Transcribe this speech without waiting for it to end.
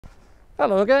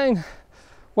Hello again.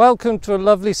 Welcome to a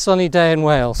lovely sunny day in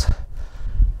Wales.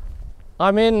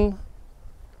 I'm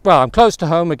close to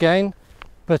home again,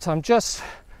 but I'm just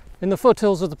in the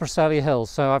foothills of the Preseli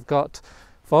Hills. So I've got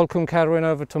Volcom Cerwyn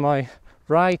over to my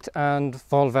right and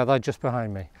Volfeddau just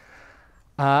behind me.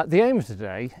 The aim of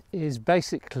today is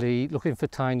basically looking for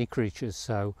tiny creatures,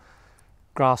 so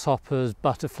grasshoppers,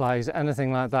 butterflies,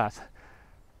 anything like that.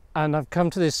 And I've come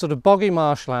to this sort of boggy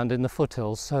marshland in the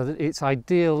foothills so that it's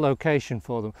ideal location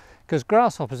for them, because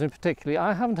grasshoppers in particular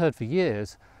I haven't heard for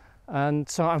years, and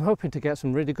so I'm hoping to get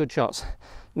some really good shots.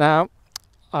 Now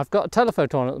I've got a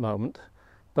telephoto on at the moment,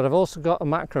 but I've also got a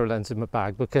macro lens in my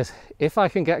bag, because if I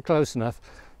can get close enough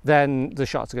then the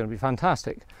shots are going to be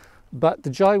fantastic. But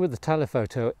the joy with the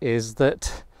telephoto is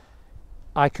that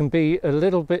I can be a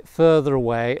little bit further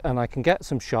away and I can get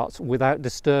some shots without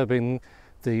disturbing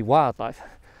the wildlife.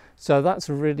 So that's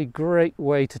a really great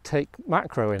way to take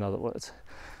macro, in other words.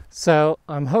 So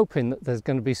I'm hoping that there's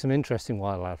going to be some interesting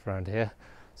wildlife around here.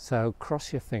 So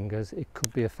cross your fingers, it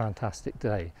could be a fantastic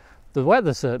day. The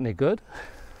weather's certainly good.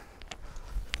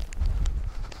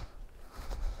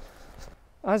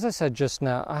 As I said just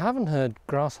now, I haven't heard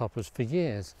grasshoppers for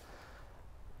years.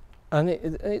 And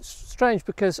it's strange,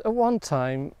 because at one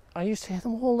time I used to hear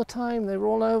them all the time. They were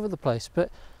all over the place, but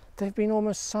they've been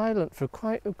almost silent for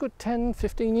quite a good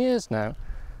 10-15 years now.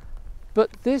 But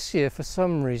this year, for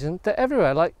some reason, they're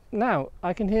everywhere. Like now,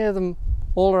 I can hear them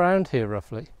all around here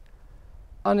roughly.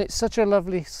 And it's such a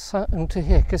lovely sound to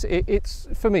hear, because it's,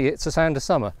 for me, it's the sound of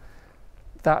summer.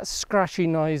 That scratchy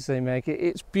noise they make,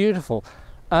 it's beautiful.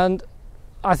 And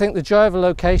I think the joy of a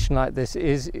location like this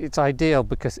is it's ideal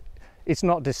because it's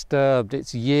not disturbed.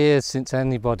 It's years since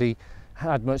anybody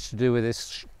had much to do with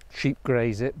this, sheep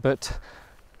graze it, but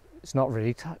it's not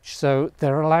really touched. So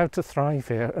they're allowed to thrive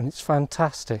here, and it's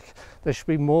fantastic. There should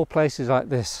be more places like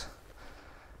this.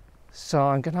 So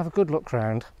I'm going to have a good look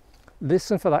round,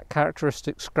 listen for that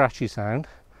characteristic scratchy sound,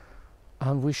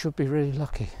 and we should be really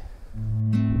lucky.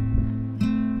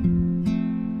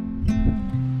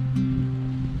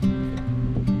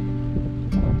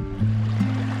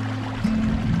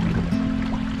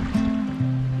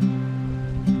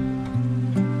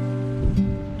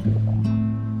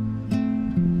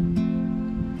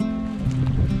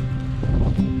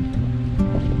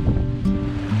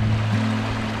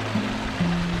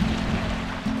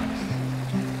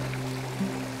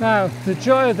 Now, the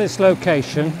joy of this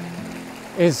location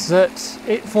is that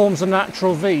it forms a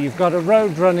natural V. You've got a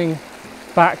road running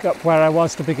back up where I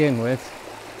was to begin with,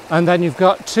 and then you've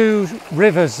got two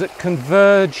rivers that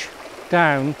converge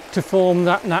down to form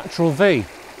that natural V.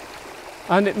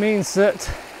 And it means that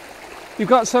you've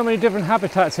got so many different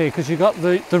habitats here, because you've got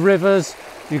the rivers,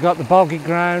 you've got the boggy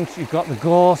ground, you've got the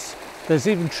gorse, there's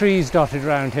even trees dotted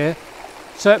around here.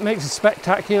 So it makes a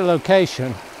spectacular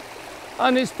location.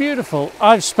 And it's beautiful.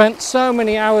 I've spent so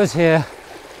many hours here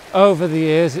over the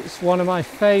years. It's one of my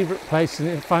favourite places,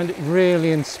 and I find it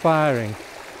really inspiring.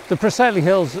 The Preseli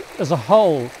Hills as a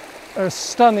whole are a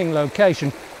stunning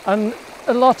location, and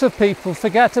a lot of people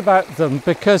forget about them,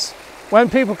 because when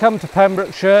people come to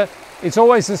Pembrokeshire, it's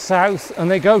always the south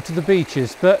and they go to the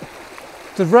beaches, but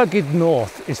the rugged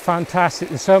north is fantastic.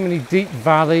 There's so many deep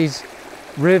valleys,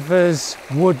 rivers,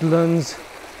 woodlands.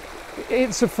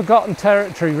 It's a forgotten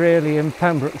territory really in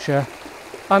Pembrokeshire,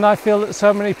 and I feel that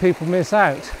so many people miss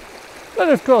out. But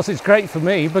of course it's great for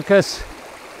me, because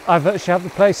I virtually have the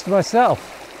place to myself.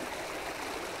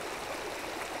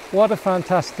 What a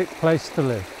fantastic place to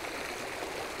live.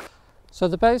 So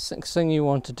the basic thing you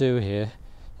want to do here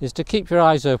is to keep your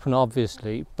eyes open,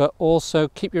 obviously, but also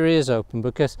keep your ears open,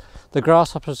 because the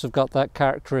grasshoppers have got that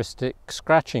characteristic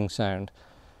scratching sound.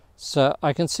 So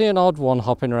I can see an odd one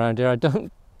hopping around here. I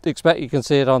don't expect you can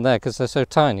see it on there because they're so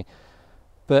tiny,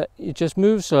 but you just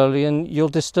move slowly and you'll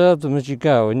disturb them as you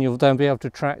go, and you'll then be able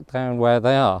to track down where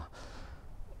they are.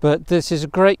 But this is a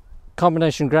great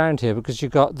combination ground here, because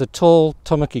you've got the tall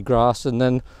tummocky grass and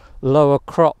then lower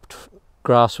cropped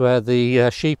grass where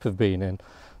the sheep have been in.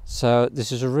 So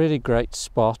this is a really great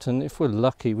spot, and if we're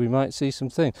lucky we might see some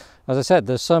things. As I said,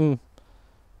 there's some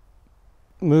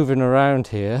moving around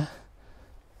here,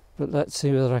 but let's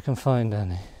see whether I can find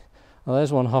any. Well,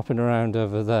 there's one hopping around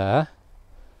over there.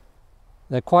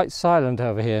 They're quite silent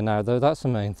over here now, though, that's the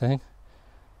main thing.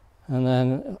 And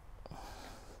then,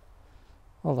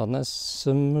 hold on, there's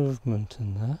some movement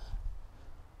in there.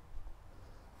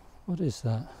 What is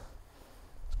that?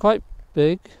 It's quite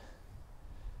big.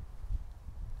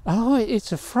 Oh,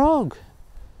 it's a frog.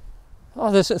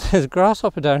 Oh, there's a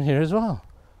grasshopper down here as well.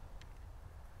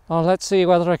 Oh, let's see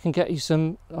whether I can get you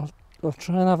some. I'll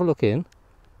try and have a look in.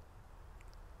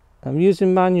 I'm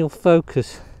using manual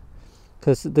focus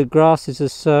because the grasses are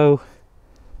so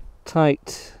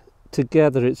tight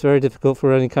together, it's very difficult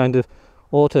for any kind of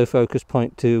autofocus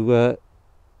point to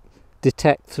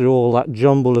detect through all that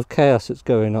jumble of chaos that's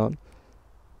going on.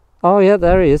 Oh yeah,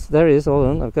 there he is, hold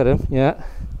on, I've got him, yeah.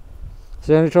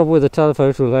 So the only trouble with the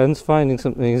telephoto lens, finding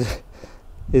something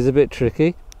is a bit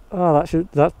tricky. Oh,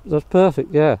 that's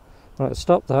perfect, yeah. Right,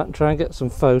 stop that and try and get some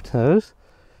photos.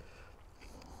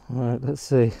 Right, let's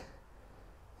see.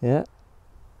 Yeah.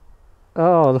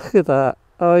 Oh, look at that.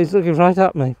 Oh, he's looking right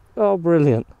at me. Oh,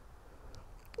 brilliant.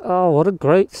 Oh, what a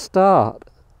great start.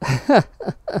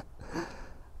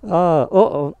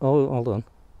 Oh, hold on.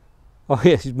 Oh,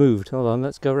 yes, he's moved. Hold on,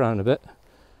 let's go around a bit.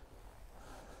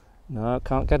 No, I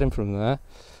can't get him from there.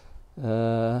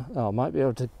 I might be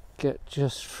able to get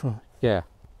just from... Yeah,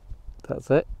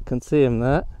 that's it. Can see him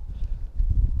there.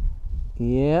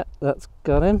 Yeah, that's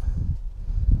got him.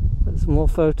 There's more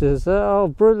photos there. Oh,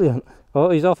 brilliant. Oh,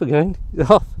 he's off again. He's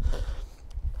off.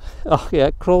 Oh,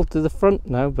 yeah, crawled to the front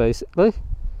now, basically.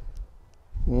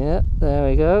 Yeah, there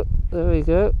we go. There we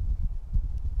go.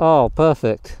 Oh,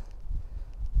 perfect.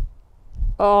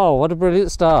 Oh, what a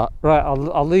brilliant start. Right,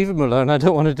 I'll leave him alone. I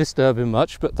don't want to disturb him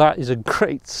much, but that is a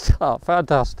great start.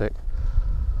 Fantastic.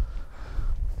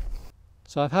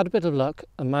 So I've had a bit of luck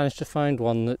and managed to find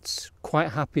one that's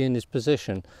quite happy in his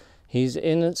position. He's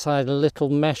inside a little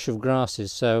mesh of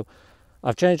grasses, so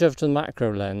I've changed over to the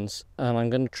macro lens and I'm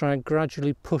going to try and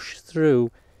gradually push through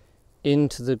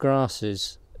into the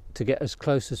grasses to get as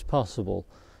close as possible.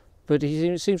 But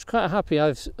he seems quite happy.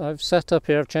 I've set up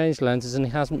here, I've changed lenses and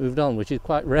he hasn't moved on, which is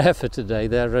quite rare for today.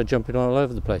 They're jumping all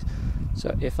over the place.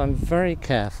 So if I'm very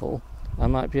careful, I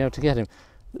might be able to get him.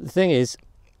 The thing is,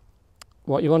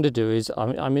 what you want to do is,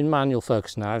 I'm in manual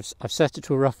focus now. I've set it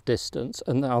to a rough distance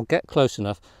and I'll get close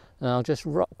enough and I'll just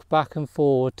rock back and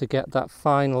forward to get that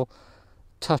final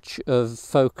touch of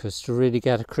focus to really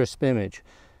get a crisp image.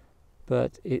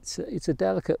 But it's a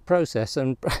delicate process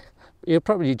and he'll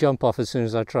probably jump off as soon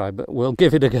as I try, but we'll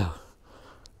give it a go.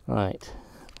 Right,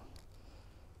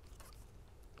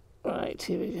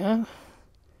 here we go.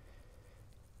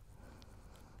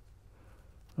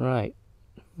 Right,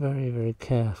 very, very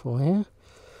careful here.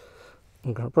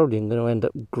 I'm probably going to end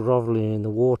up grovelling in the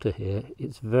water here.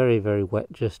 It's very, very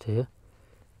wet just here.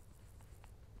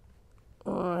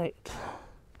 Right,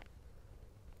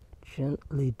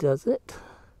 gently does it.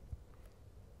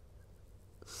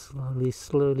 Slowly,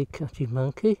 slowly, catchy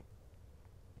monkey.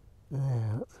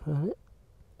 There, that's about it.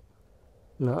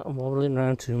 Not wobbling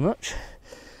around too much.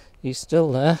 He's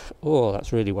still there. Oh,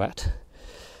 that's really wet.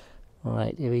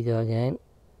 Right, here we go again.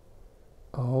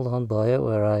 Hold on, boyo,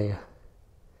 where are you?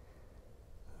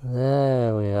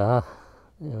 There we are.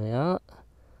 There we are.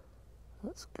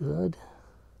 That's good.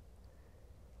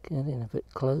 Getting a bit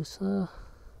closer.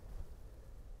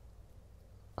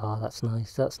 Oh, that's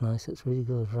nice, that's nice, that's really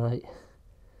good, right.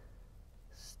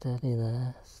 Steady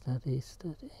there, steady,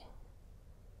 steady.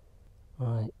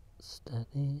 Right,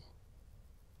 steady.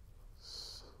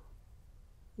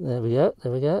 There we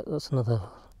go, that's another one.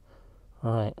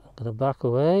 Right, I'm going to back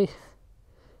away.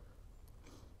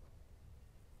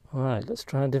 Right, let's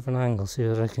try a different angle, see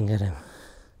whether I can get him.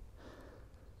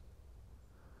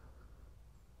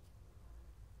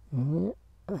 Yeah,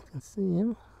 I can see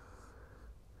him.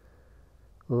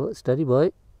 Oh, steady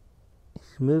boy.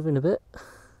 He's moving a bit.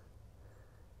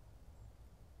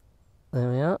 There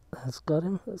we are, that's got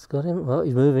him, that's got him. Well,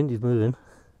 he's moving, he's moving.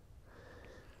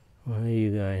 Where are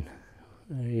you going?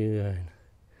 Where are you going?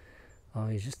 Oh,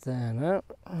 he's just there now.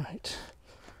 Right.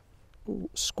 Ooh,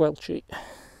 squelchy.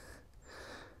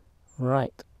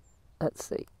 Right, let's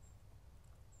see.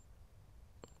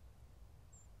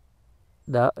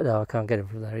 No, I can't get him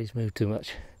from there, he's moved too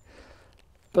much.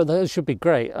 But those should be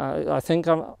great. I think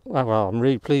I'm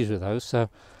really pleased with those, so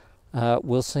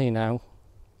we'll see now.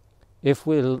 If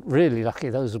we're really lucky,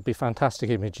 those will be fantastic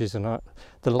images, and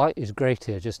the light is great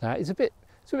here just now. It's a bit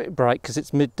bright because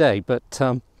it's midday, but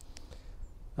those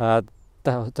are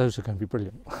going to be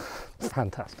brilliant.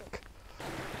 Fantastic.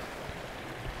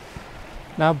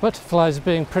 Now, butterflies are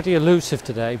being pretty elusive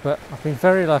today, but I've been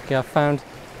very lucky. I've found,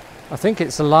 I think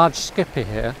it's a large skippy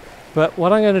here, but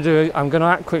what I'm going to do, I'm going to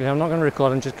act quickly. I'm not going to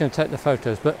record, I'm just going to take the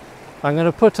photos, but I'm going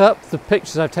to put up the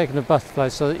pictures I've taken of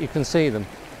butterflies so that you can see them.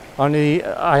 Only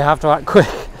I have to act quick.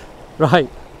 Right,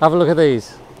 have a look at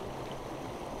these.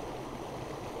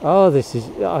 Oh,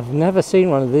 I've never seen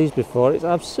one of these before. It's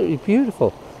absolutely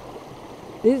beautiful.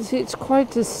 It's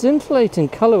quite a scintillating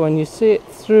colour when you see it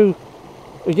through,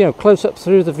 close up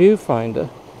through the viewfinder.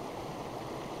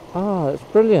 Ah, it's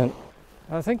brilliant.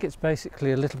 I think it's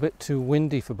basically a little bit too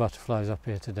windy for butterflies up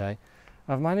here today.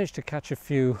 I've managed to catch a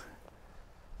few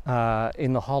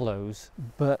in the hollows,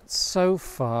 but so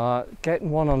far getting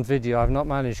one on video I've not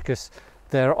managed, because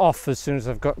they're off as soon as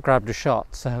I've grabbed a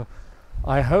shot. So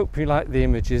I hope you like the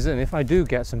images, and if I do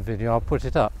get some video I'll put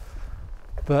it up,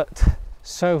 but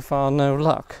so far no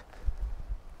luck.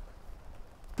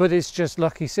 But it's just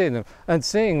lucky seeing them, and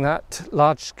seeing that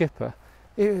large skipper,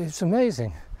 it's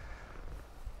amazing.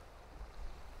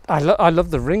 I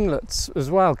love the ringlets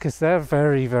as well, because they're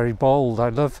very, very bold. I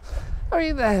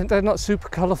mean, they're not super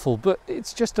colourful, but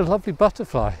it's just a lovely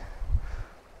butterfly.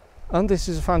 And this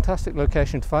is a fantastic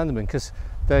location to find them in, because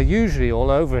they're usually all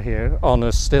over here on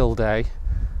a still day.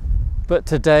 But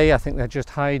today I think they're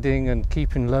just hiding and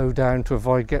keeping low down to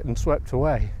avoid getting swept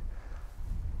away.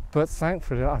 But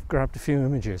thankfully I've grabbed a few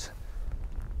images.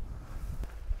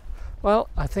 Well,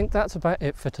 I think that's about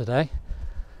it for today.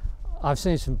 I've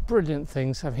seen some brilliant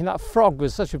things. I mean, that frog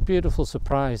was such a beautiful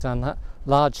surprise, and that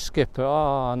large skipper,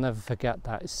 oh, I'll never forget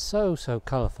that. It's so, so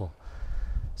colourful.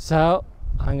 So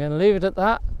I'm going to leave it at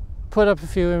that, put up a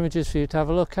few images for you to have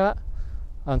a look at,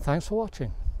 and thanks for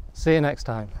watching. See you next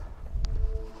time.